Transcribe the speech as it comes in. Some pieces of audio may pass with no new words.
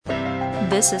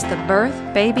This is the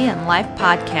Birth, Baby, and Life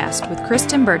podcast with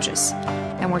Kristen Burgess,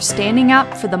 and we're standing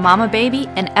up for the mama baby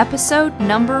in episode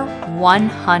number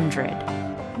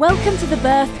 100. Welcome to the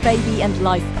Birth, Baby, and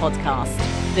Life podcast.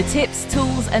 The tips,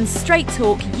 tools, and straight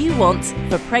talk you want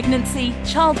for pregnancy,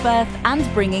 childbirth, and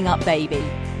bringing up baby.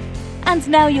 And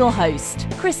now your host,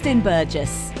 Kristen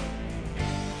Burgess.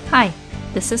 Hi,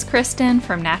 this is Kristen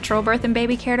from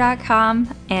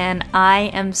naturalbirthandbabycare.com, and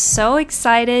I am so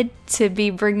excited to be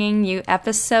bringing you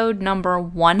episode number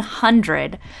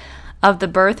 100 of the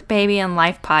Birth, Baby, and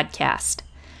Life podcast.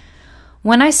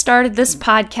 When I started this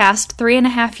podcast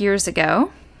 3.5 years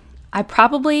ago, I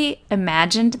probably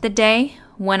imagined the day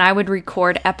when I would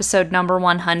record episode number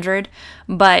 100,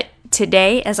 but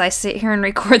today, as I sit here and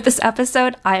record this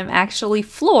episode, I am actually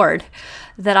floored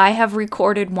that I have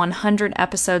recorded 100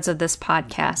 episodes of this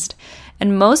podcast.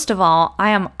 And most of all, I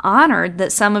am honored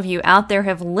that some of you out there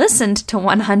have listened to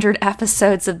 100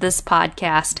 episodes of this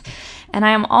podcast. And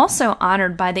I am also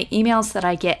honored by the emails that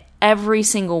I get every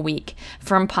single week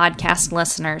from podcast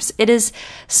listeners. It is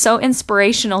so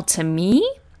inspirational to me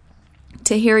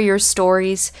to hear your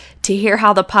stories, to hear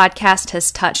how the podcast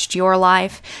has touched your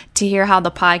life, to hear how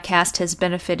the podcast has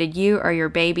benefited you or your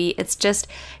baby.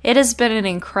 It has been an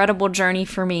incredible journey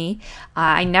for me.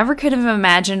 I never could have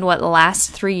imagined what the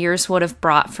last 3 years would have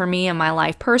brought for me in my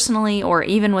life personally, or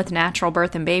even with Natural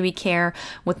Birth and Baby Care,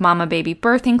 with Mama Baby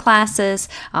birthing classes,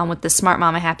 with the Smart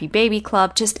Mama Happy Baby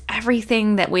Club. Just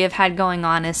everything that we have had going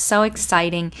on is so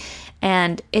exciting.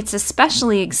 And it's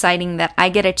especially exciting that I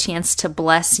get a chance to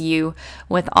bless you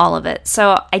with all of it.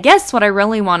 So I guess what I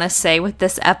really want to say with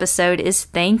this episode is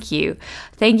thank you.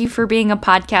 Thank you for being a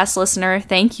podcast listener.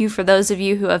 Thank you for those of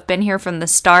you who have been here from the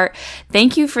start.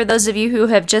 Thank you for those of you who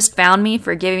have just found me,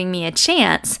 for giving me a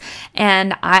chance.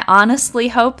 And I honestly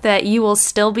hope that you will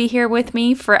still be here with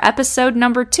me for episode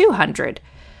number 200.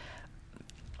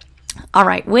 All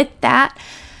right, with that,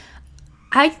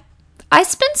 I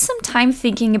spent some time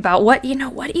thinking about what do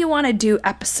you want to do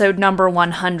episode number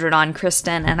 100 on,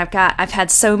 Kristen? And I've had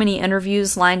so many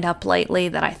interviews lined up lately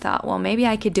that I thought, well, maybe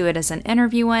I could do it as an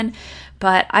interview one.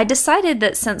 But I decided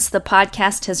that since the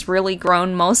podcast has really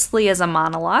grown mostly as a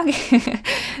monologue,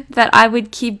 that I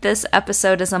would keep this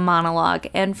episode as a monologue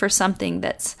and for something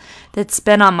that's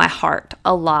been on my heart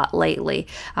a lot lately.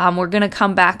 We're going to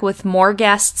come back with more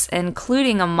guests,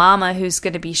 including a mama who's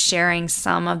going to be sharing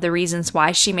some of the reasons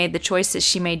why she made the choices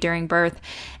she made during birth,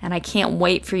 and I can't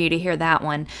wait for you to hear that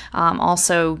one.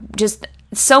 Also, just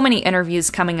so many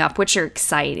interviews coming up, which are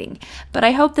exciting, but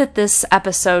I hope that this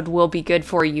episode will be good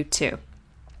for you too.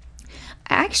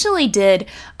 I actually did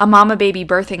a mama baby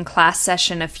birthing class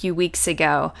session a few weeks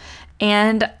ago,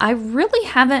 and I really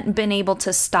haven't been able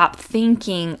to stop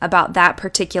thinking about that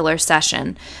particular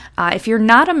session. If you're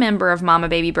not a member of Mama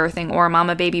Baby Birthing or a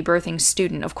Mama Baby Birthing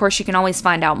student, of course you can always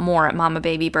find out more at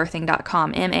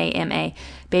mamababybirthing.com, MAMA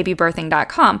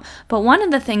babybirthing.com. But one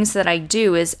of the things that I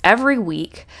do is every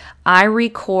week I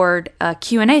record a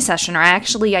Q&A session, or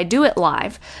I do it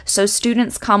live. So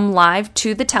students come live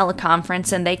to the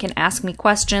teleconference and they can ask me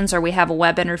questions, or we have a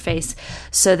web interface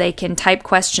so they can type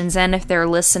questions in if they're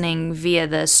listening via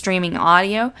the streaming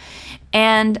audio.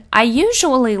 And I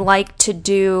usually like to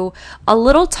do a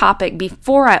little topic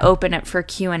before I open it for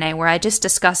Q&A, where I just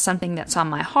discuss something that's on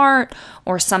my heart,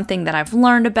 or something that I've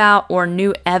learned about, or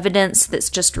new evidence that's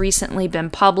just recently been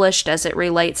published as it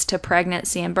relates to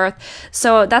pregnancy and birth.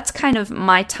 So that's kind of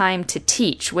my time to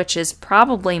teach, which is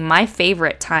probably my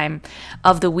favorite time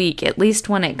of the week, at least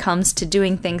when it comes to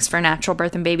doing things for Natural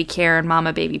Birth and Baby Care and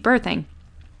Mama Baby Birthing.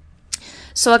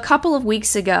 So a couple of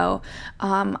weeks ago,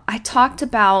 I talked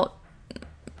about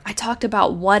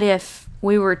what if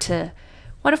we were to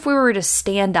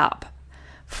stand up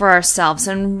for ourselves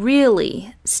and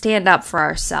really stand up for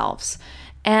ourselves.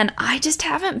 And I just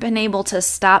haven't been able to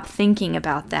stop thinking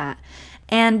about that,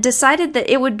 and decided that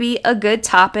it would be a good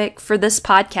topic for this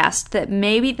podcast, that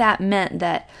maybe that meant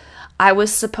that I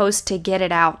was supposed to get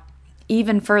it out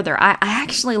even further. I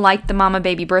actually liked the Mama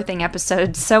Baby Birthing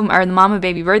episode or the Mama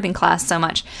Baby Birthing class so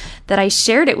much that I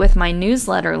shared it with my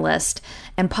newsletter list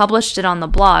and published it on the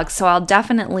blog. So I'll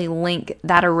definitely link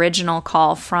that original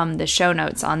call from the show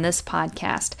notes on this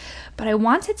podcast. But I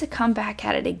wanted to come back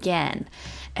at it again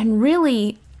and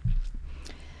really,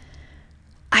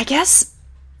 I guess,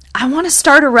 I want to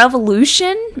start a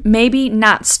revolution, maybe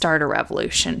not start a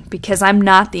revolution, because I'm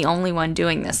not the only one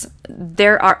doing this.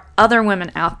 There are other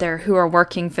women out there who are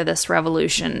working for this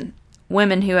revolution,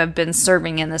 women who have been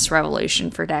serving in this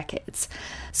revolution for decades.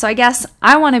 So I guess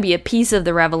I want to be a piece of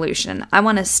the revolution. I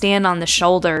want to stand on the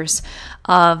shoulders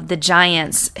of the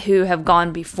giants who have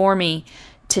gone before me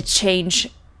to change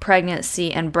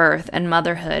pregnancy and birth and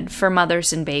motherhood for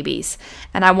mothers and babies.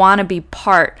 And I want to be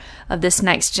part of this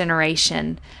next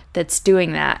generation that's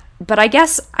doing that. But I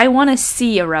guess I want to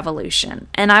see a revolution,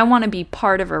 and I want to be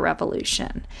part of a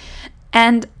revolution.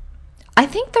 And I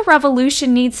think the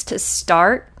revolution needs to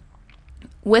start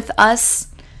with us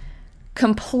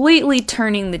completely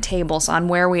turning the tables on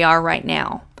where we are right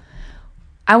now.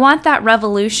 I want that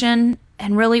revolution,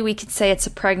 and really we could say it's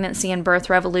a pregnancy and birth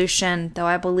revolution, though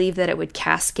I believe that it would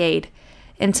cascade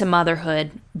into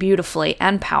motherhood beautifully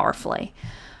and powerfully.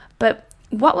 But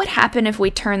what would happen if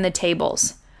we turn the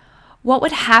tables? What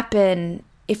would happen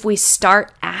if we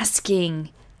start asking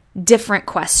different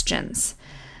questions?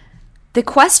 The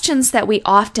questions that we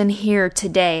often hear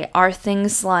today are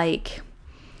things like,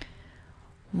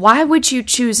 why would you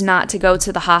choose not to go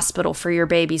to the hospital for your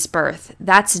baby's birth?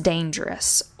 That's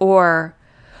dangerous. Or,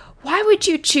 why would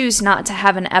you choose not to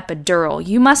have an epidural?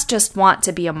 You must just want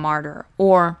to be a martyr.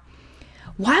 Or,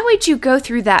 why would you go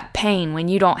through that pain when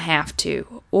you don't have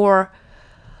to? Or,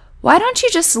 why don't you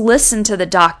just listen to the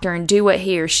doctor and do what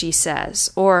he or she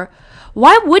says? Or,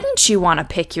 why wouldn't you want to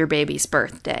pick your baby's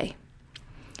birthday?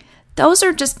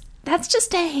 That's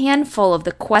just a handful of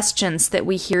the questions that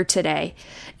we hear today.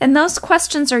 And those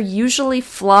questions are usually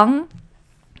flung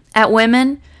at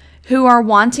women who are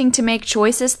wanting to make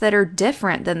choices that are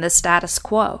different than the status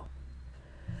quo.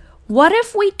 What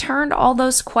if we turned all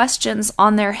those questions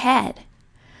on their head?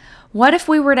 What if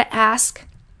we were to ask,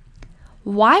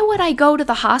 why would I go to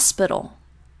the hospital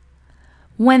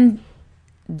when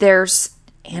there's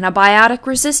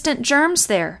antibiotic-resistant germs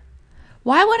there?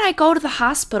 Why would I go to the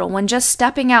hospital when just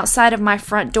stepping outside of my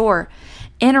front door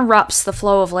interrupts the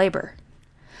flow of labor?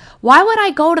 Why would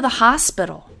I go to the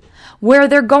hospital where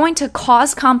they're going to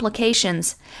cause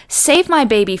complications, save my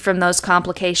baby from those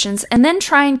complications, and then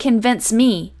try and convince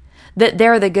me that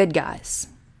they're the good guys?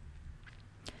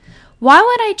 Why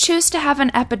would I choose to have an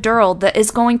epidural that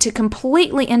is going to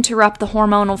completely interrupt the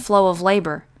hormonal flow of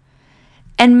labor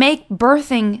and make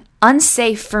birthing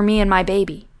unsafe for me and my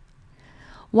baby?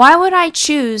 Why would I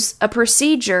choose a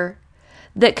procedure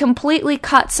that completely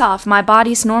cuts off my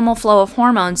body's normal flow of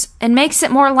hormones and makes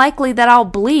it more likely that I'll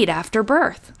bleed after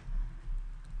birth?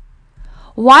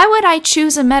 Why would I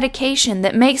choose a medication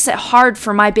that makes it hard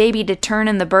for my baby to turn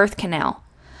in the birth canal,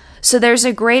 so there's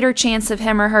a greater chance of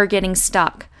him or her getting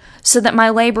stuck, so that my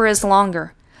labor is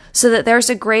longer, so that there's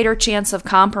a greater chance of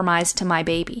compromise to my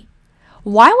baby?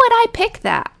 Why would I pick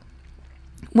that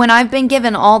when I've been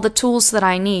given all the tools that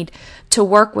I need to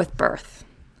work with birth?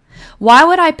 Why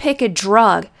would I pick a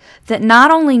drug that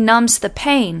not only numbs the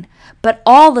pain, but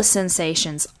all the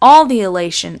sensations, all the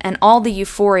elation, and all the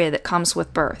euphoria that comes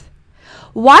with birth?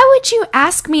 Why would you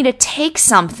ask me to take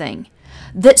something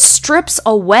that strips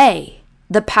away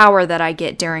the power that I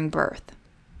get during birth?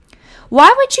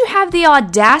 Why would you have the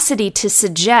audacity to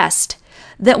suggest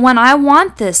that when I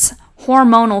want this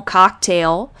hormonal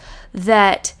cocktail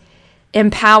that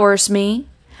empowers me,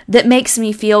 that makes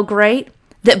me feel great,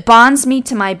 that bonds me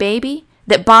to my baby,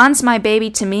 that bonds my baby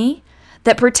to me,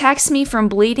 that protects me from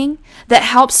bleeding, that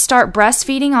helps start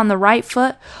breastfeeding on the right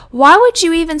foot, why would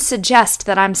you even suggest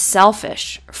that I'm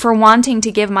selfish for wanting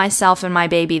to give myself and my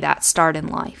baby that start in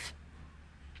life?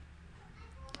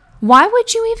 Why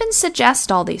would you even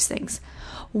suggest all these things?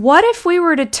 What if we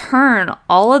were to turn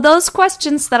all of those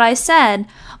questions that I said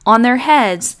on their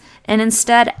heads and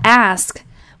instead ask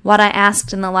what I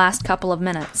asked in the last couple of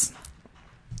minutes?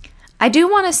 I do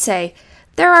want to say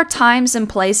there are times and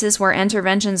places where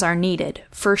interventions are needed,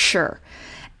 for sure.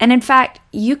 And in fact,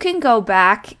 you can go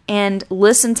back and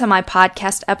listen to my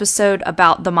podcast episode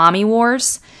about the mommy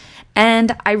wars,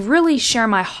 and I really share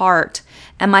my heart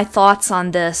and my thoughts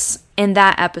on this in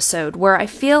that episode, where I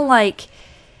feel like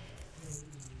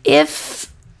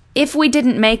if we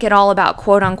didn't make it all about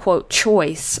quote-unquote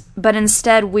choice, but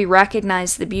instead we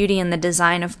recognize the beauty and the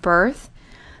design of birth,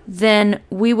 then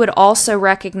we would also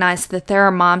recognize that there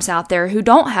are moms out there who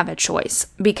don't have a choice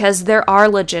because there are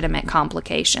legitimate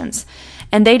complications.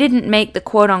 And they didn't make the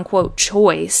quote-unquote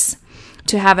choice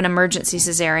to have an emergency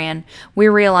cesarean. We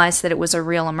realized that it was a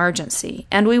real emergency.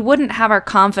 And we wouldn't have our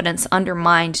confidence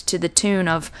undermined to the tune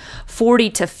of 40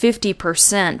 to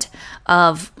 50%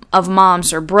 of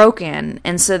moms are broken,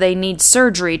 and so they need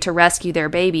surgery to rescue their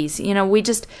babies. You know,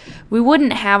 we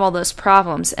wouldn't have all those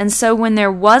problems. And so when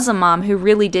there was a mom who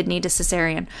really did need a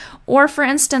cesarean, or for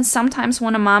instance, sometimes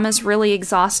when a mom is really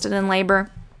exhausted in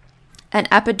labor, an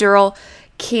epidural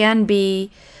can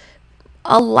be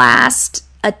a last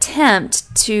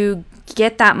attempt to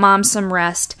get that mom some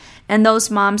rest, and those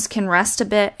moms can rest a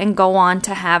bit and go on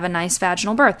to have a nice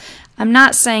vaginal birth. I'm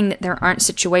not saying that there aren't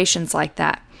situations like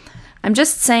that. I'm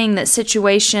just saying that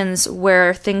situations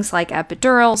where things like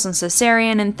epidurals and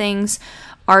cesarean and things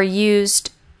are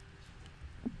used,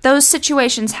 those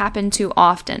situations happen too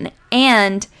often.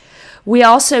 And we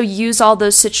also use all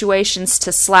those situations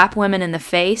to slap women in the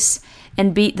face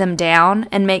and beat them down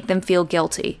and make them feel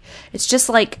guilty. It's just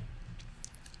like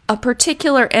a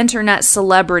particular internet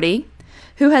celebrity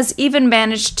who has even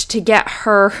managed to get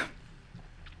her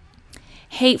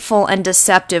hateful and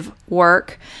deceptive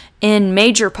work in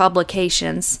major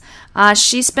publications.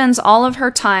 She spends all of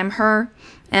her time, her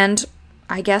and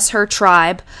I guess her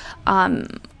tribe,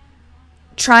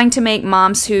 trying to make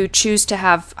moms who choose to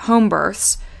have home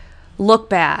births look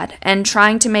bad, and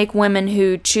trying to make women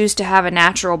who choose to have a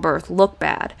natural birth look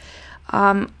bad.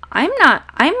 I'm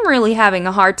really having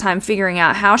a hard time figuring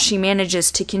out how she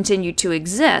manages to continue to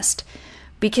exist,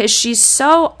 because she's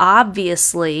so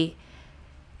obviously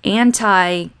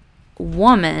anti-woman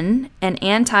and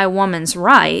anti-woman's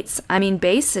rights. I mean,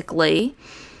 basically,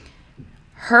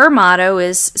 her motto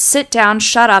is sit down,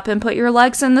 shut up, and put your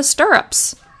legs in the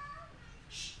stirrups.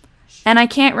 And I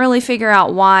can't really figure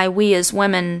out why we as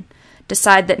women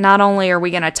decide that not only are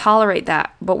we going to tolerate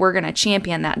that, but we're going to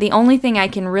champion that. The only thing I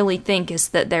can really think is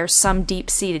that there's some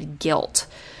deep-seated guilt.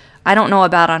 I don't know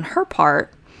about on her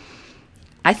part.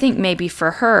 I think maybe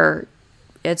for her,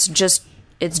 it's just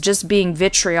being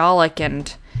vitriolic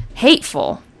and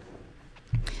hateful.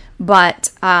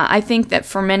 But I think that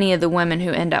for many of the women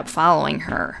who end up following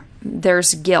her,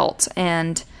 there's guilt,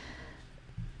 and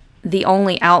the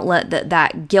only outlet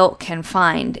that guilt can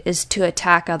find is to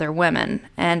attack other women.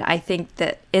 And I think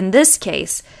that in this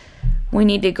case, we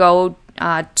need to go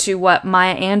to what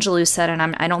Maya Angelou said, and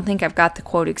I don't think I've got the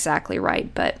quote exactly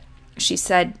right, but she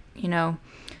said,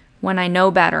 when I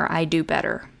know better, I do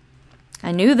better.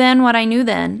 I knew then what I knew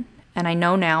then, and I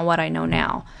know now what I know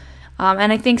now.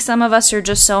 And I think some of us are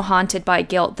just so haunted by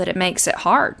guilt that it makes it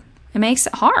hard. It makes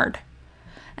it hard.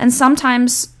 And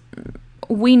sometimes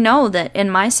we know that in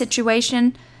my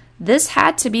situation, this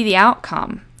had to be the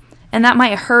outcome. And that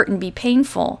might hurt and be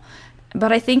painful.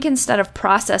 But I think instead of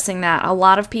processing that, a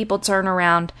lot of people turn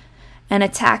around and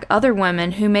attack other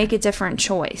women who make a different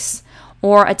choice,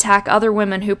 or attack other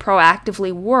women who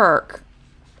proactively work.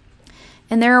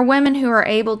 And there are women who are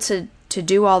able to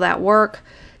do all that work,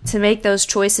 to make those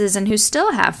choices, and who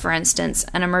still have, for instance,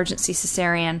 an emergency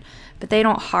cesarean, but they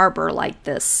don't harbor like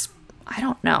this. I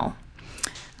don't know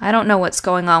what's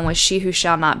going on with She Who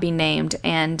Shall Not Be Named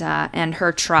and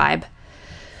her tribe.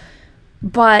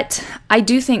 But I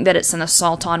do think that it's an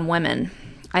assault on women.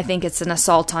 I think it's an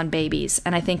assault on babies,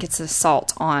 and I think it's an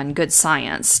assault on good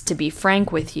science, to be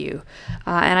frank with you.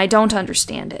 And I don't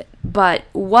understand it. But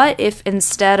what if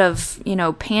instead of,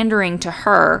 pandering to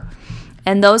her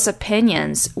and those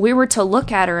opinions, we were to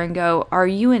look at her and go, are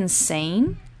you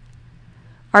insane?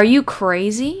 Are you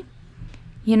crazy?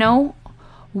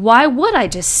 Why would I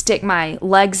just stick my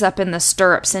legs up in the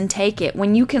stirrups and take it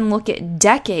when you can look at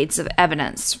decades of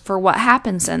evidence for what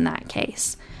happens in that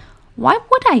case? Why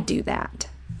would I do that?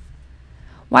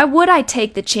 Why would I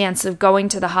take the chance of going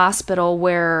to the hospital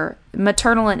where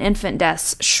maternal and infant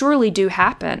deaths surely do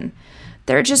happen?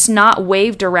 They're just not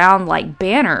waved around like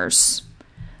banners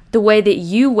the way that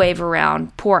you wave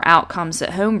around poor outcomes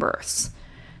at home births.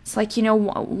 It's like,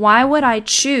 why would I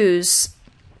choose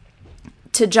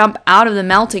to jump out of the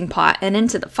melting pot and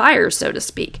into the fire, so to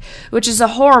speak, which is a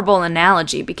horrible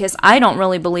analogy because I don't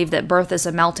really believe that birth is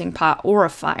a melting pot or a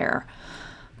fire.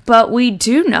 But we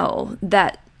do know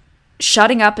that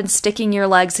shutting up and sticking your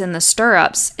legs in the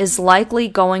stirrups is likely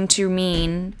going to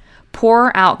mean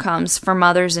poor outcomes for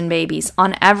mothers and babies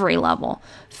on every level: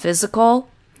 physical,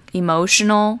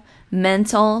 emotional,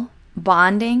 mental,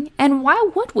 bonding. And why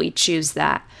would we choose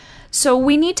that? So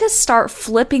we need to start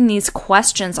flipping these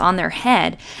questions on their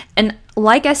head. And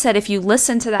like I said, if you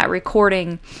listen to that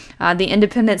recording, the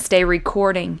Independence Day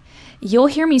recording, you'll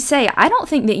hear me say, I don't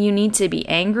think that you need to be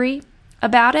angry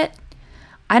about it.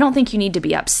 I don't think you need to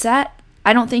be upset.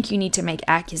 I don't think you need to make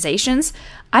accusations.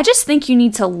 I just think you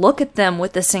need to look at them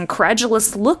with this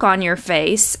incredulous look on your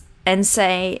face and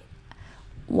say,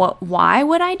 why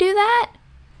would I do that?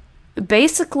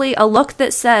 Basically, a look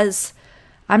that says,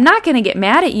 I'm not going to get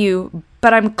mad at you,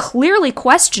 but I'm clearly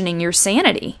questioning your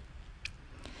sanity.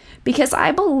 Because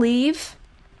I believe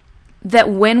that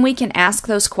when we can ask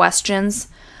those questions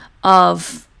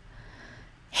of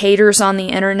haters on the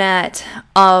internet,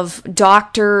 of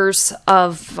doctors,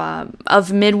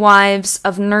 of midwives,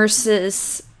 of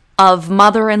nurses, of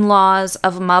mother-in-laws,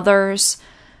 of mothers,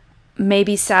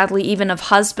 maybe sadly even of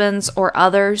husbands or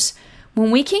others, when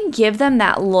we can give them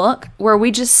that look where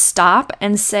we just stop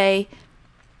and say,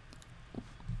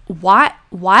 why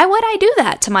would I do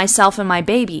that to myself and my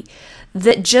baby?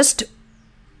 That just,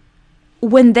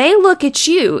 when they look at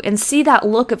you and see that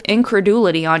look of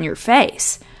incredulity on your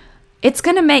face, it's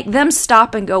going to make them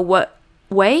stop and go, what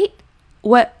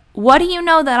do you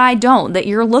know that I don't? That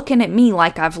you're looking at me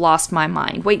like I've lost my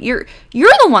mind. Wait, you're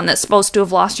the one that's supposed to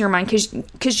have lost your mind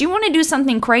because you want to do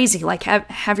something crazy like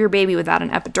have your baby without an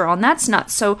epidural, and that's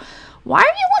nuts. So why are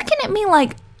you looking at me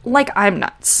like I'm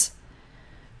nuts?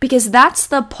 Because that's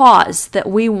the pause that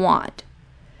we want.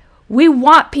 We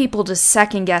want people to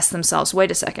second guess themselves.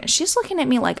 Wait a second, she's looking at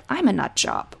me like I'm a nut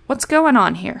job. What's going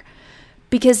on here?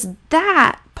 Because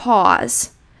that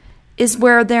pause is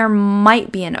where there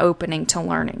might be an opening to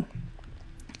learning.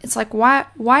 It's like, why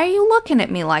are you looking at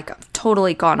me like I've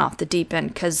totally gone off the deep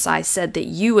end? Because I said that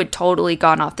you had totally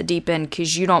gone off the deep end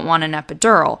because you don't want an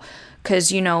epidural.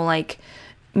 Because, like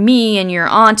me and your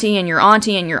auntie and your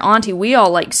auntie and your auntie, we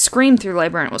all like screamed through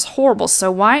labor and it was horrible.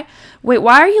 So why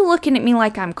are you looking at me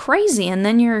like I'm crazy? And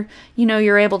then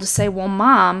you're able to say, well,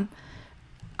 Mom,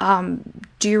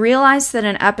 do you realize that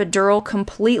an epidural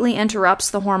completely interrupts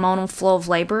the hormonal flow of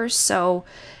labor? So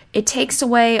it takes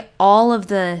away all of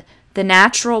the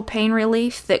natural pain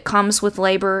relief that comes with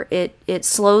labor. It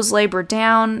slows labor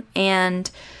down, and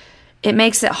it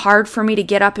makes it hard for me to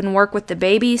get up and work with the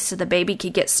baby, so the baby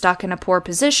could get stuck in a poor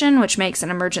position, which makes an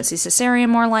emergency cesarean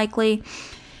more likely.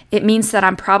 It means that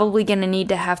I'm probably going to need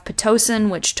to have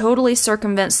Pitocin, which totally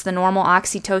circumvents the normal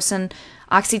oxytocin.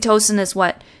 Oxytocin is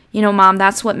what, Mom,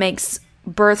 that's what makes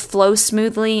birth flow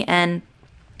smoothly, and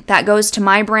that goes to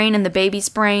my brain and the baby's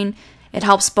brain. It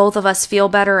helps both of us feel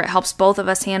better. It helps both of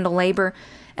us handle labor.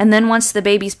 And then once the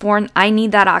baby's born, I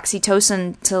need that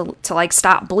oxytocin to like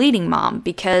stop bleeding, Mom,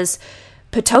 because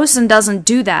Pitocin doesn't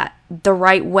do that the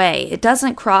right way. It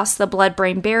doesn't cross the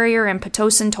blood-brain barrier, and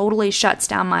Pitocin totally shuts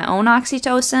down my own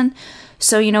oxytocin.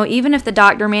 So, even if the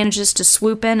doctor manages to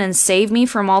swoop in and save me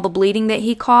from all the bleeding that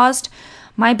he caused,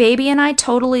 my baby and I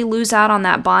totally lose out on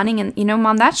that bonding. And,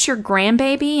 Mom, that's your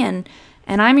grandbaby, and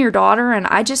I'm your daughter, and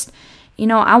I just,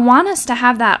 I want us to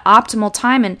have that optimal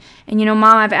time. And Mom,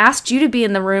 I've asked you to be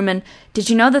in the room, and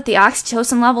did you know that the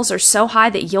oxytocin levels are so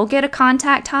high that you'll get a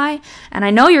contact high? And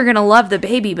I know you're going to love the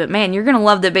baby, but man, you're going to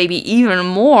love the baby even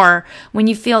more when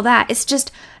you feel that.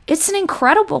 It's an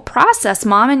incredible process,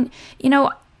 Mom. And,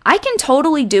 I can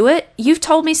totally do it. You've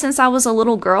told me since I was a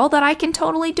little girl that I can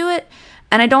totally do it.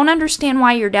 And I don't understand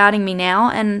why you're doubting me now.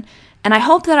 And I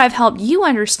hope that I've helped you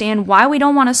understand why we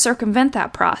don't want to circumvent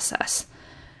that process.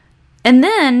 And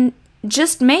then,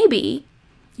 just maybe,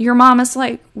 your mom is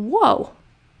like, whoa,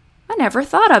 I never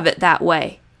thought of it that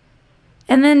way.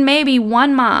 And then maybe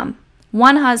one mom,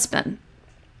 one husband,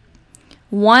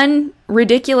 one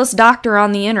ridiculous doctor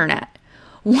on the internet,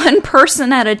 one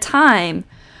person at a time,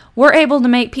 we're able to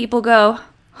make people go,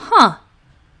 I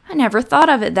never thought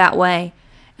of it that way.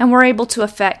 And we're able to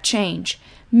affect change.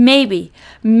 Maybe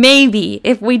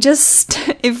if we just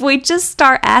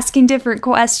start asking different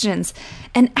questions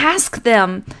and ask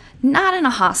them not in a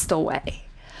hostile way,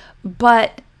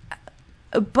 but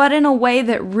in a way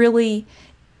that really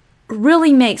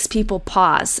makes people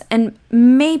pause and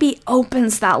maybe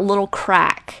opens that little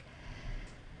crack.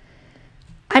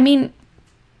 I mean,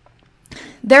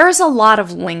 there's a lot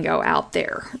of lingo out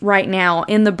there right now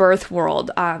in the birth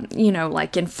world,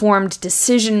 like informed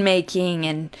decision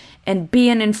making and be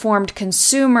an informed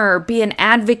consumer, be an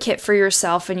advocate for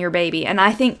yourself and your baby. And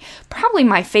I think probably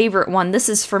my favorite one, this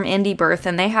is from Indie Birth,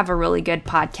 and they have a really good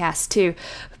podcast too.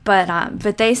 But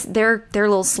their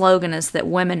little slogan is that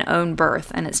women own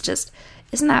birth, and it's just,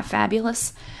 isn't that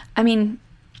fabulous? I mean,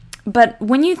 but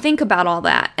when you think about all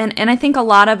that, and I think a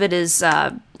lot of it is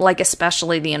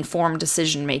especially the informed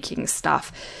decision-making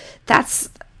stuff,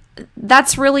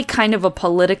 that's really kind of a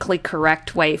politically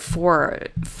correct way for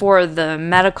the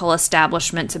medical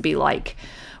establishment to be like,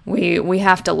 we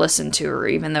have to listen to her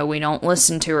even though we don't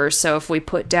listen to her. So if we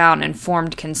put down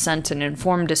informed consent and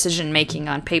informed decision-making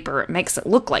on paper, it makes it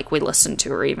look like we listened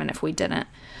to her even if we didn't.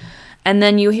 And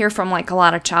then you hear from a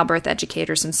lot of childbirth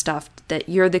educators and stuff that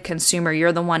you're the consumer,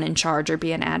 you're the one in charge, or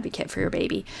be an advocate for your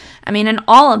baby. I mean, and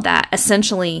all of that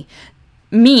essentially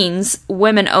means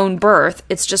women own birth.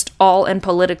 It's just all in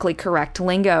politically correct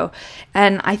lingo.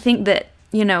 And I think that,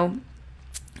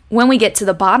 when we get to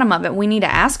the bottom of it, we need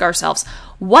to ask ourselves,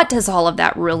 what does all of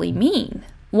that really mean?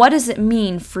 What does it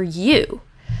mean for you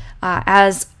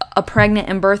as a pregnant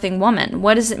and birthing woman?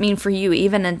 What does it mean for you?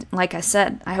 Even in, like I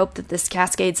said, I hope that this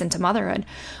cascades into motherhood.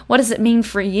 What does it mean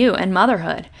for you and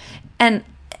motherhood? And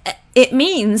it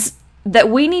means that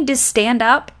we need to stand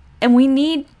up and we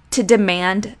need to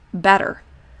demand better.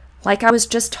 Like I was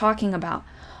just talking about,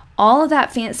 all of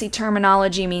that fancy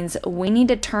terminology means we need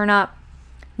to turn up.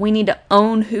 We need to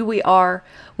own who we are.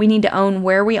 We need to own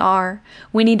where we are.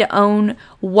 We need to own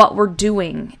what we're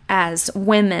doing as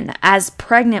women, as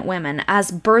pregnant women,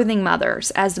 as birthing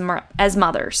mothers, as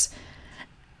mothers.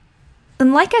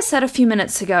 And like I said a few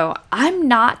minutes ago, I'm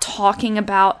not talking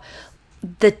about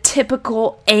the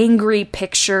typical angry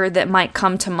picture that might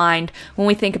come to mind when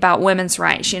we think about women's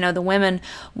rights. You know, the women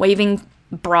waving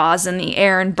bras in the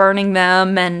air and burning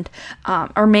them, and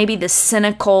or maybe the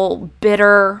cynical,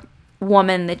 bitter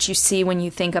woman that you see when you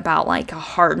think about like a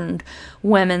hardened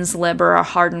women's lib or a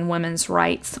hardened women's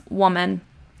rights woman.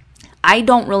 I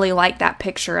don't really like that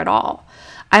picture at all.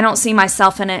 I don't see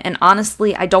myself in it, and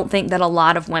honestly, I don't think that a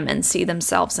lot of women see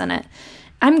themselves in it.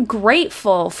 I'm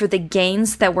grateful for the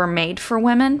gains that were made for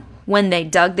women when they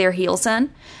dug their heels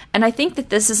in, and I think that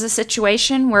this is a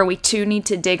situation where we too need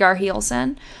to dig our heels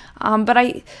in. But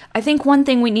I think one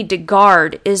thing we need to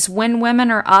guard is when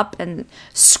women are up and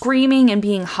screaming and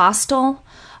being hostile,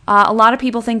 a lot of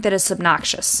people think that it's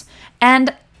obnoxious.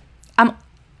 And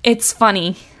it's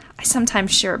funny. I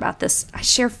sometimes share about this. I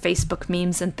share Facebook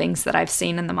memes and things that I've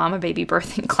seen in the mama baby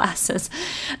birthing classes.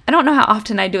 I don't know how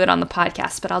often I do it on the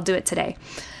podcast, but I'll do it today.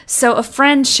 So a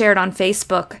friend shared on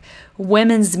Facebook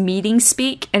women's meeting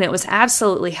speak, and it was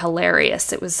absolutely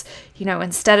hilarious. It was,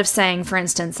 instead of saying, for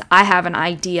instance, I have an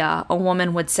idea, a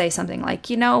woman would say something like,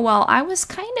 well, I was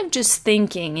kind of just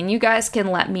thinking, and you guys can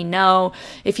let me know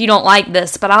if you don't like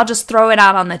this, but I'll just throw it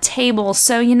out on the table.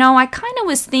 So, I kind of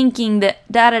was thinking that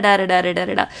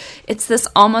da-da-da-da-da-da-da-da. It's this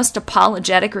almost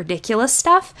apologetic, ridiculous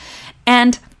stuff,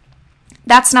 and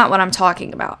that's not what I'm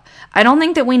talking about. I don't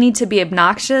think that we need to be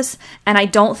obnoxious, and I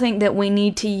don't think that we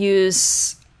need to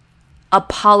use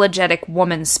apologetic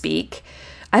woman speak.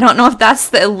 I don't know if that's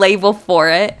the label for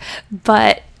it,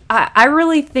 but I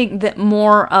really think that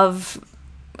more of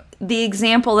the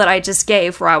example that I just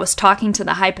gave where I was talking to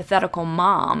the hypothetical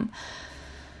mom,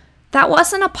 that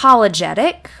wasn't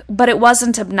apologetic, but it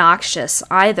wasn't obnoxious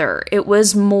either. It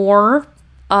was more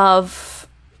of,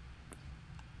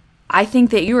 I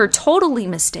think that you are totally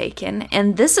mistaken,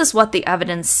 and this is what the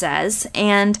evidence says,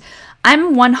 and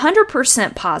I'm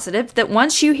 100% positive that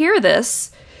once you hear this,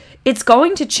 it's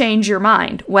going to change your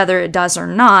mind. Whether it does or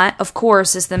not, of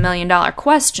course, is the million-dollar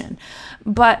question.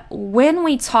 But when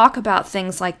we talk about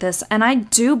things like this, and I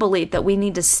do believe that we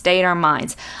need to state our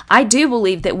minds, I do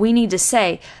believe that we need to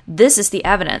say, this is the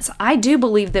evidence. I do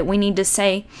believe that we need to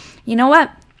say, you know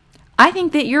what? I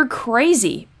think that you're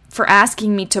crazy for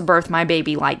asking me to birth my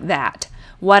baby like that,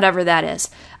 whatever that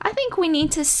is. I think we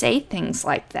need to say things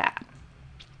like that.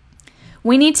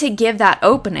 We need to give that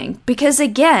opening because,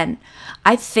 again,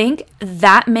 I think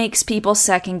that makes people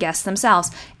second guess themselves.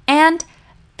 And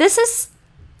this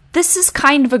is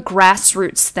kind of a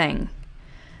grassroots thing.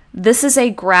 This is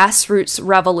a grassroots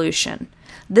revolution.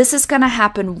 This is going to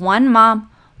happen one mom,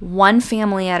 one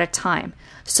family at a time.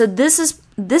 So this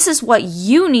is what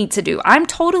you need to do. I'm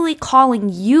totally calling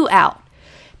you out.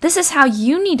 This is how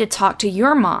you need to talk to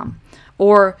your mom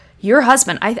or your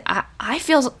husband. I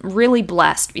feel really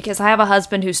blessed because I have a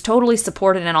husband who's totally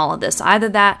supported in all of this. Either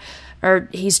that or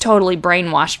he's totally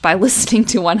brainwashed by listening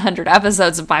to 100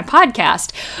 episodes of my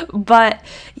podcast. But,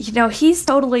 he's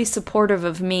totally supportive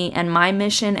of me and my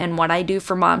mission and what I do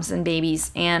for moms and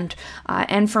babies and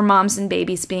for moms and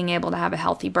babies being able to have a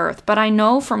healthy birth. But I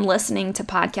know from listening to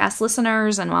podcast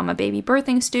listeners and mama baby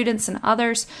birthing students and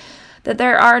others that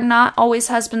there are not always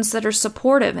husbands that are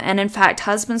supportive. And in fact,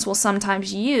 husbands will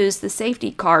sometimes use the safety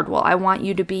card. Well, I want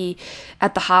you to be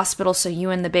at the hospital so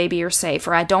you and the baby are safe,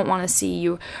 or I don't want to see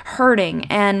you hurting.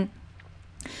 And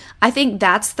I think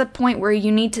that's the point where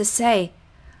you need to say,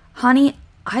 honey,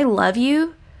 I love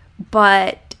you,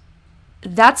 but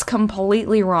that's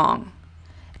completely wrong.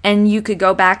 And you could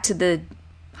go back to the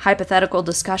hypothetical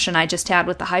discussion I just had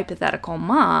with the hypothetical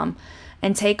mom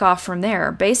and take off from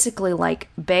there. Basically like,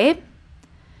 babe,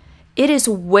 it is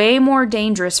way more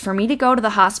dangerous for me to go to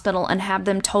the hospital and have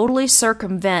them totally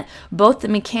circumvent both the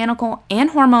mechanical and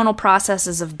hormonal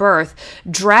processes of birth,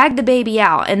 drag the baby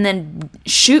out, and then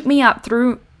shoot me up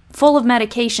through full of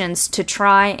medications to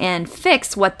try and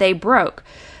fix what they broke.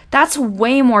 That's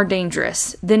way more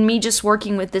dangerous than me just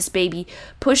working with this baby,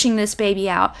 pushing this baby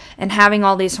out, and having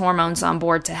all these hormones on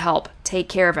board to help take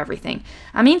care of everything.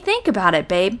 I mean, think about it,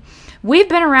 babe. We've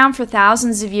been around for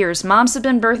thousands of years. Moms have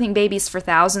been birthing babies for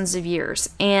thousands of years.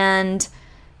 And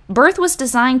birth was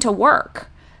designed to work.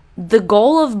 The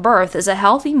goal of birth is a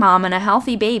healthy mom and a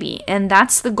healthy baby. And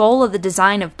that's the goal of the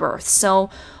design of birth. So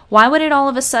why would it all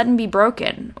of a sudden be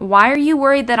broken? Why are you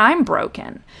worried that I'm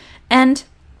broken? And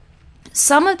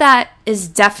Some of that is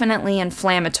definitely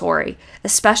inflammatory,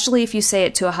 especially if you say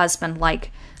it to a husband,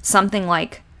 like something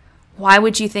like, why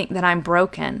would you think that I'm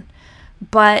broken?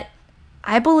 But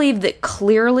I believe that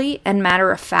clearly and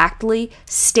matter-of-factly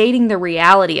stating the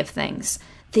reality of things,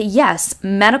 that yes,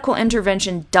 medical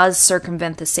intervention does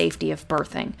circumvent the safety of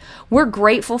birthing. We're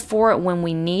grateful for it when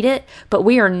we need it, but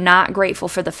we are not grateful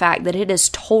for the fact that it has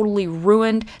totally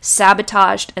ruined,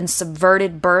 sabotaged, and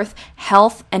subverted birth,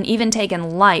 health, and even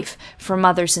taken life from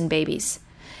mothers and babies.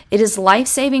 It is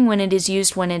life-saving when it is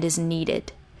used when it is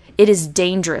needed. It is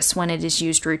dangerous when it is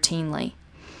used routinely.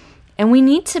 And we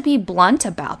need to be blunt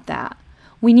about that.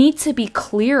 We need to be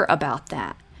clear about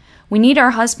that. We need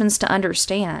our husbands to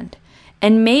understand.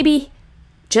 And maybe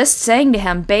just saying to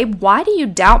him, babe, why do you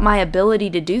doubt my ability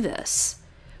to do this?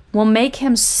 Will make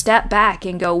him step back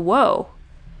and go, whoa,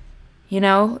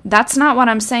 that's not what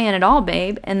I'm saying at all,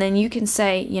 babe. And then you can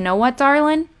say, you know what,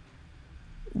 darling?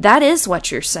 That is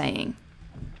what you're saying.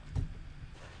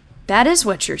 That is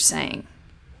what you're saying.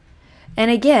 And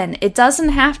again, it doesn't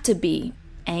have to be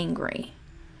angry.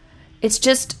 It's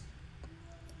just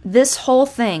this whole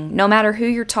thing, no matter who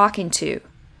you're talking to,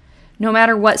 no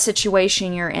matter what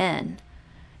situation you're in,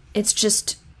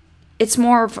 it's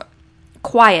more of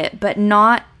quiet, but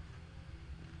not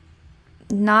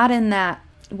in that,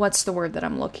 what's the word that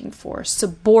I'm looking for,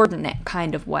 subordinate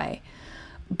kind of way,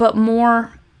 but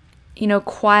more,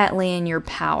 quietly in your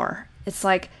power. It's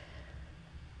like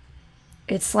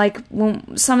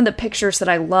when some of the pictures that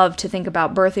I love to think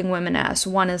about birthing women as,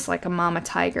 one is like a mama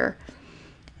tiger.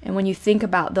 And when you think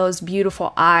about those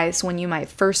beautiful eyes, when you might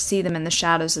first see them in the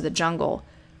shadows of the jungle,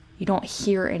 you don't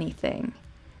hear anything.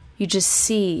 You just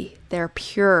see their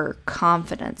pure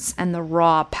confidence and the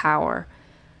raw power.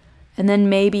 And then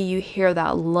maybe you hear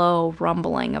that low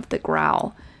rumbling of the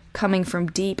growl coming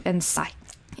from deep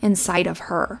inside of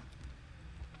her.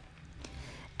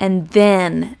 And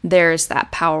then there's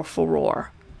that powerful roar.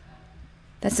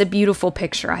 That's a beautiful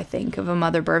picture, I think, of a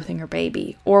mother birthing her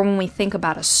baby. Or when we think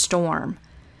about a storm,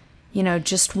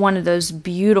 just one of those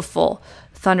beautiful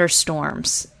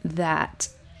thunderstorms that,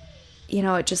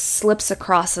 it just slips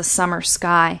across the summer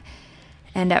sky.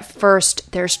 And at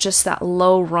first, there's just that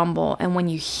low rumble. And when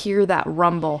you hear that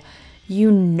rumble,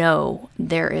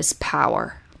 there is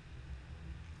power.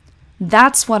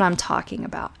 That's what I'm talking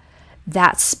about.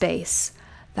 That space,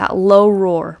 that low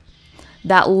roar,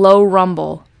 that low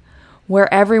rumble,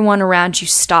 where everyone around you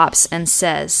stops and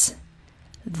says,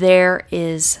 there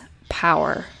is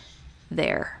power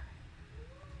there.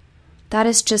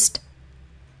 That's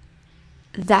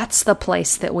the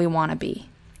place that we want to be.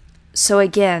 So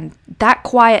again, that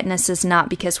quietness is not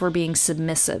because we're being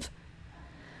submissive.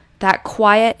 That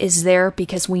quiet is there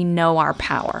because we know our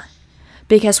power,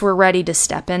 because we're ready to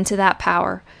step into that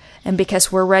power, and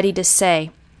because we're ready to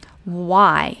say,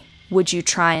 why would you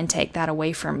try and take that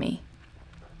away from me?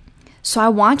 So I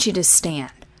want you to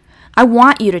stand. I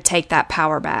want you to take that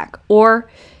power back. Or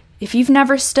if you've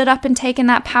never stood up and taken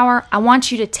that power, I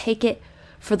want you to take it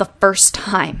for the first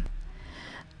time.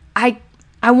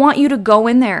 I want you to go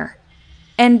in there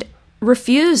and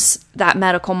refuse that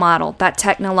medical model, that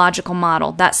technological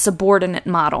model, that subordinate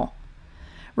model.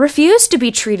 Refuse to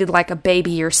be treated like a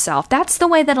baby yourself. That's the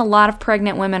way that a lot of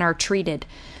pregnant women are treated.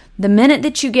 The minute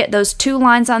that you get those 2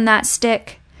 lines on that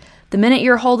stick, the minute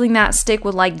you're holding that stick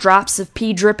with like drops of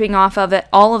pee dripping off of it,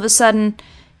 all of a sudden,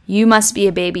 you must be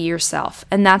a baby yourself.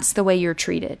 And that's the way you're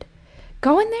treated.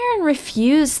 Go in there and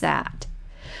refuse that.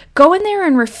 Go in there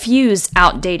and refuse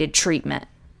outdated treatment.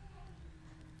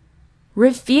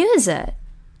 Refuse it.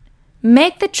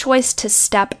 Make the choice to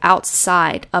step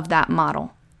outside of that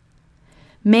model.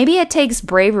 Maybe it takes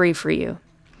bravery for you.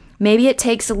 Maybe it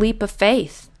takes a leap of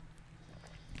faith.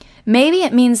 Maybe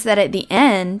it means that at the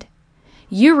end,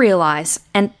 you realize,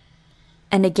 and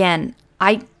again,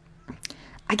 I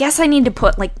guess I need to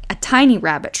put like a tiny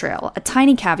rabbit trail, a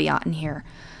tiny caveat in here,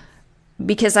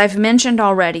 because I've mentioned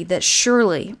already that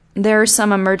surely there are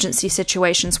some emergency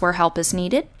situations where help is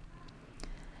needed.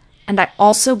 And I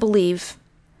also believe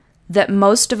that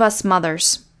most of us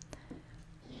mothers,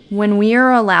 when we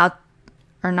are allowed,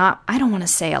 or not, I don't want to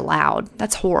say allowed,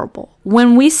 that's horrible.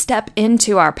 When we step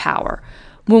into our power,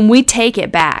 when we take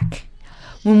it back,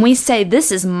 when we say,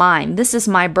 this is mine, this is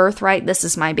my birthright, this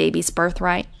is my baby's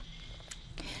birthright,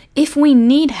 if we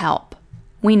need help,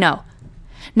 we know.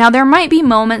 Now, there might be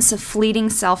moments of fleeting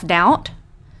self-doubt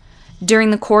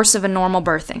during the course of a normal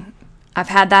birthing. I've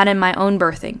had that in my own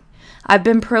birthing. I've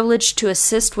been privileged to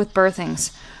assist with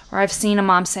birthings where I've seen a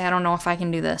mom say, I don't know if I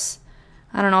can do this.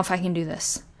 I don't know if I can do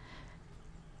this.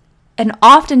 And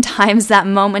oftentimes that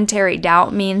momentary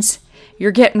doubt means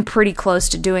you're getting pretty close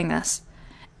to doing this.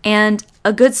 And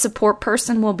a good support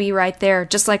person will be right there.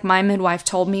 Just like my midwife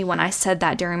told me when I said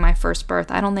that during my first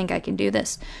birth, I don't think I can do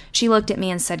this. She looked at me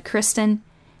and said, Kristen,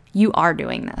 you are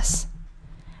doing this.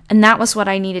 And that was what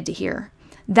I needed to hear.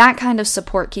 That kind of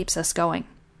support keeps us going.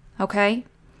 Okay?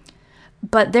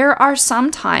 But there are some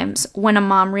times when a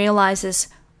mom realizes,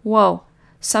 whoa,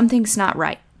 something's not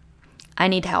right. I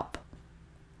need help.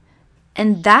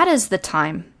 And that is the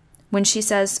time when she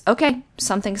says, okay,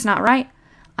 something's not right.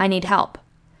 I need help.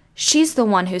 She's the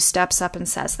one who steps up and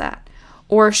says that.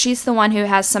 Or she's the one who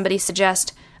has somebody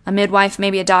suggest a midwife,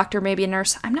 maybe a doctor, maybe a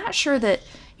nurse. I'm not sure that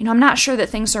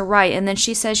things are right. And then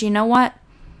she says, you know what?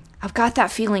 I've got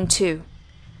that feeling too.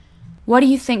 What do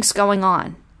you think's going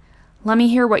on? Let me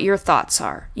hear what your thoughts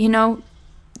are.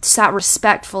 It's that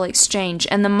respectful exchange.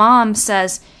 And the mom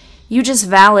says, you just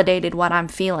validated what I'm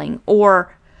feeling.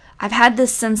 Or I've had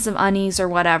this sense of unease or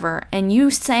whatever. And you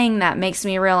saying that makes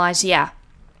me realize, yeah,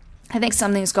 I think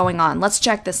something's going on. Let's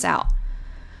check this out.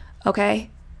 Okay?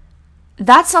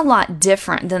 That's a lot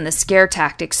different than the scare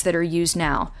tactics that are used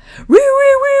now.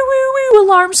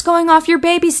 Alarms going off. Your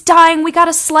baby's dying. We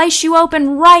gotta slice you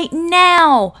open right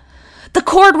now. The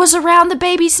cord was around the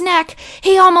baby's neck.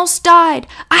 He almost died.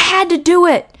 I had to do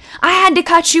it. I had to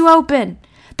cut you open.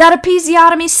 That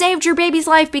episiotomy saved your baby's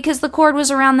life because the cord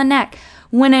was around the neck.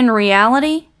 When in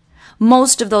reality,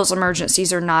 most of those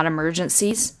emergencies are not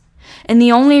emergencies. And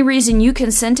the only reason you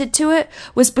consented to it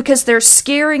was because they're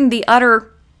scaring the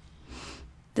utter...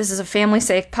 This is a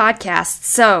family-safe podcast,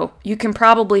 so you can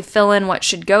probably fill in what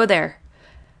should go there.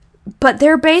 But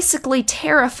they're basically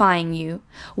terrifying you,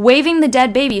 waving the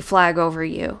dead baby flag over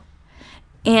you,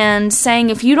 and saying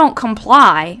if you don't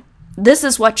comply, this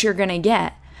is what you're going to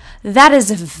get. That is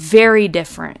very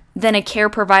different than a care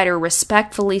provider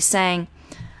respectfully saying,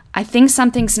 I think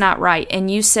something's not right, and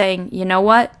you saying, you know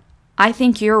what? I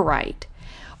think you're right.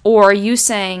 Or you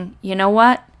saying, you know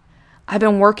what? I've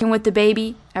been working with the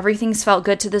baby. Everything's felt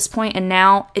good to this point, and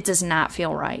now it does not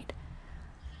feel right.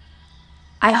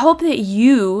 I hope that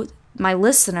you, my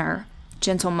listener,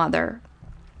 gentle mother,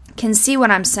 can see what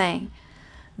I'm saying.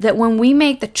 That when we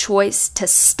make the choice to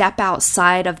step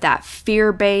outside of that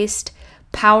fear-based,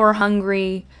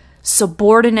 power-hungry,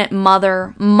 subordinate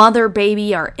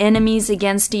mother-baby are enemies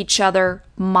against each other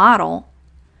model,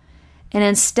 and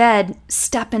instead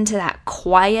step into that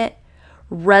quiet,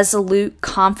 resolute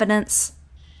confidence,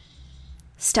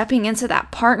 stepping into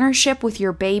that partnership with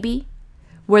your baby,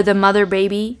 where the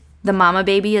mama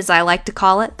baby as I like to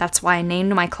call it, that's why I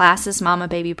named my classes Mama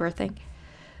Baby Birthing,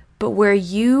 but where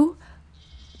you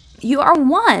are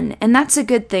one, and that's a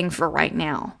good thing for right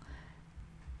now.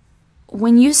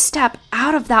 When you step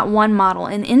out of that one model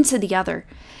and into the other,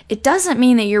 it doesn't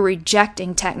mean that you're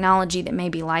rejecting technology that may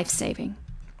be life-saving.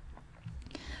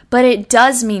 But it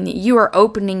does mean that you are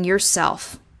opening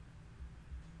yourself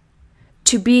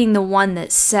to being the one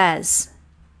that says,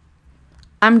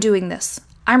 I'm doing this.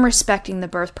 I'm respecting the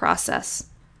birth process.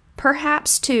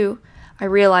 Perhaps, too, I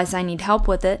realize I need help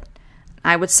with it.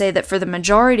 I would say that for the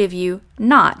majority of you,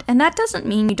 not. And that doesn't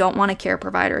mean you don't want a care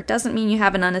provider. It doesn't mean you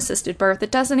have an unassisted birth.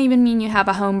 It doesn't even mean you have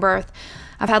a home birth.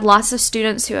 I've had lots of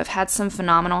students who have had some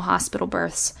phenomenal hospital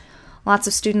births. Lots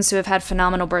of students who have had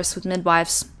phenomenal births with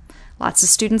midwives. Lots of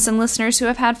students and listeners who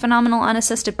have had phenomenal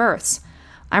unassisted births.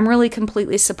 I'm really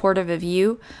completely supportive of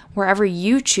you wherever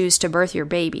you choose to birth your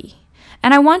baby.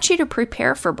 And I want you to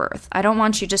prepare for birth. I don't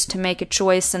want you just to make a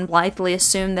choice and blithely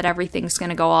assume that everything's going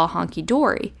to go all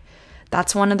hunky-dory.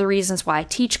 That's one of the reasons why I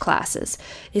teach classes,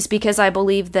 is because I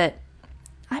believe that,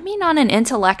 on an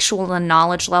intellectual and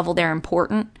knowledge level, they're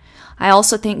important. I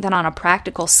also think that on a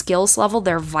practical skills level,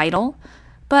 they're vital.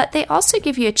 But they also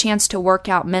give you a chance to work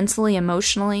out mentally,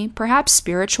 emotionally, perhaps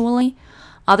spiritually,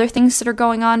 other things that are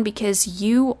going on, because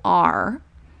you are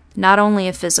not only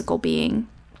a physical being,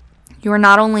 you are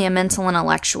not only a mental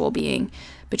intellectual being,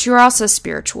 but you're also a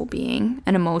spiritual being,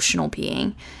 an emotional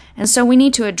being. And so we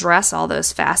need to address all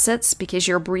those facets because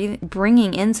you're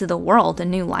bringing into the world a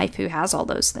new life who has all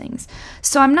those things.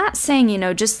 So I'm not saying,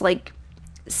 just like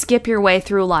skip your way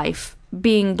through life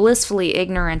being blissfully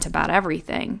ignorant about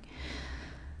everything.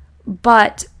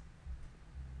 But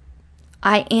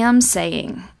I am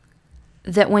saying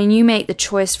that when you make the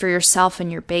choice for yourself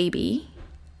and your baby,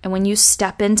 and when you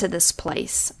step into this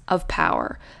place of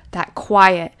power, that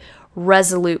quiet,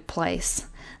 resolute place,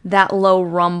 that low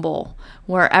rumble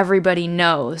where everybody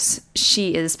knows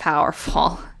she is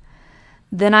powerful,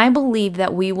 then I believe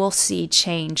that we will see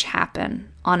change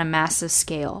happen on a massive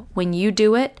scale. When you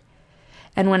do it,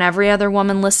 and when every other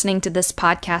woman listening to this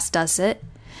podcast does it,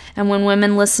 and when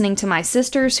women listening to my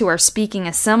sisters who are speaking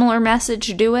a similar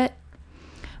message do it,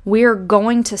 we are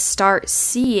going to start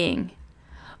seeing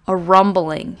a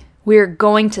rumbling. We are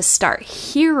going to start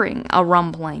hearing a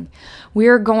rumbling. We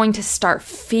are going to start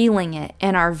feeling it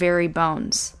in our very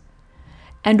bones.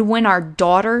 And when our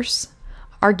daughters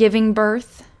are giving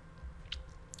birth,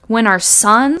 when our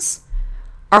sons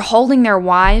are holding their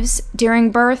wives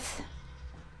during birth,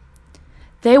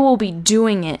 they will be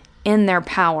doing it in their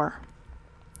power.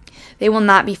 They will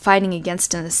not be fighting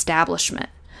against an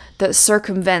establishment that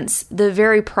circumvents the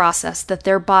very process that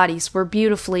their bodies were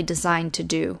beautifully designed to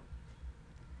do.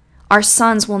 Our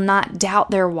sons will not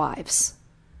doubt their wives.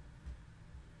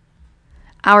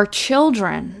 Our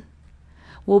children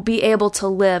will be able to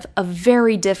live a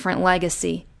very different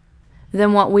legacy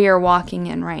than what we are walking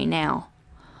in right now,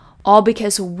 all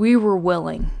because we were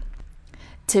willing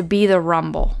to be the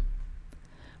rumble.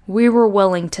 We were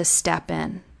willing to step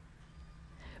in.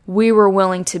 We were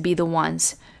willing to be the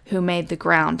ones who made the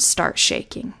ground start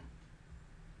shaking.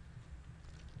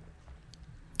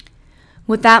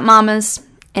 With that, mamas,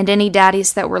 and any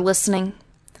daddies that were listening,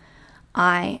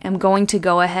 I am going to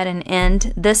go ahead and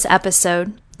end this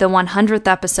episode, the 100th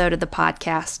episode of the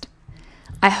podcast.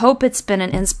 I hope it's been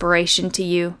an inspiration to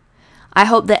you. I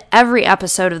hope that every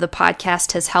episode of the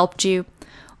podcast has helped you,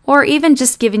 or even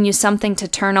just given you something to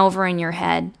turn over in your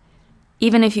head,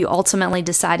 even if you ultimately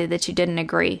decided that you didn't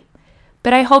agree.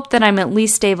 But I hope that I'm at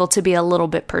least able to be a little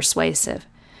bit persuasive,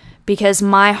 because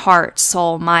my heart,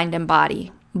 soul, mind, and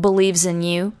body believes in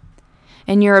you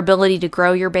and your ability to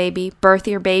grow your baby, birth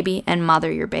your baby, and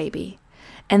mother your baby.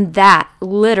 And that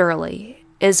literally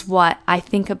is what I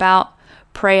think about,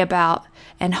 pray about,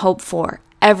 and hope for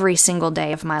every single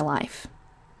day of my life.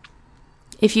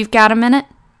 If you've got a minute,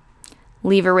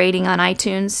 leave a rating on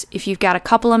iTunes. If you've got a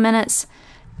couple of minutes,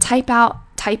 type out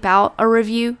a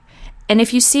review. And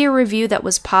if you see a review that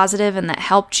was positive and that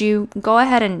helped you, go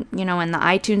ahead and, in the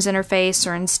iTunes interface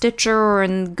or in Stitcher or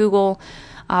in Google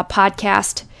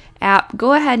podcast app,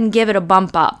 go ahead and give it a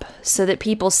bump up so that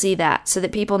people see that, so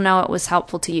that people know it was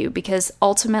helpful to you, because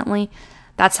ultimately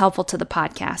that's helpful to the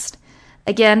podcast.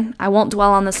 Again, I won't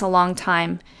dwell on this a long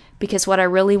time, because what I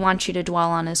really want you to dwell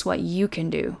on is what you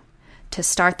can do to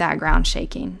start that ground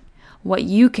shaking, what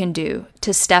you can do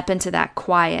to step into that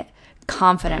quiet,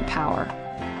 confident power.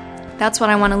 That's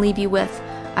what I want to leave you with.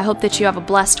 I hope that you have a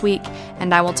blessed week,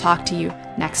 and I will talk to you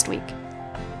next week.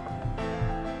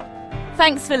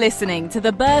 Thanks for listening to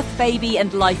the Birth, Baby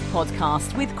and Life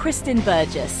podcast with Kristen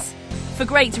Burgess. For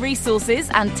great resources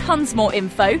and tons more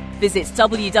info, visit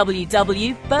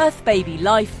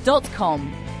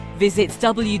www.birthbabylife.com. Visit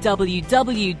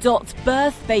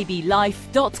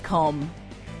www.birthbabylife.com.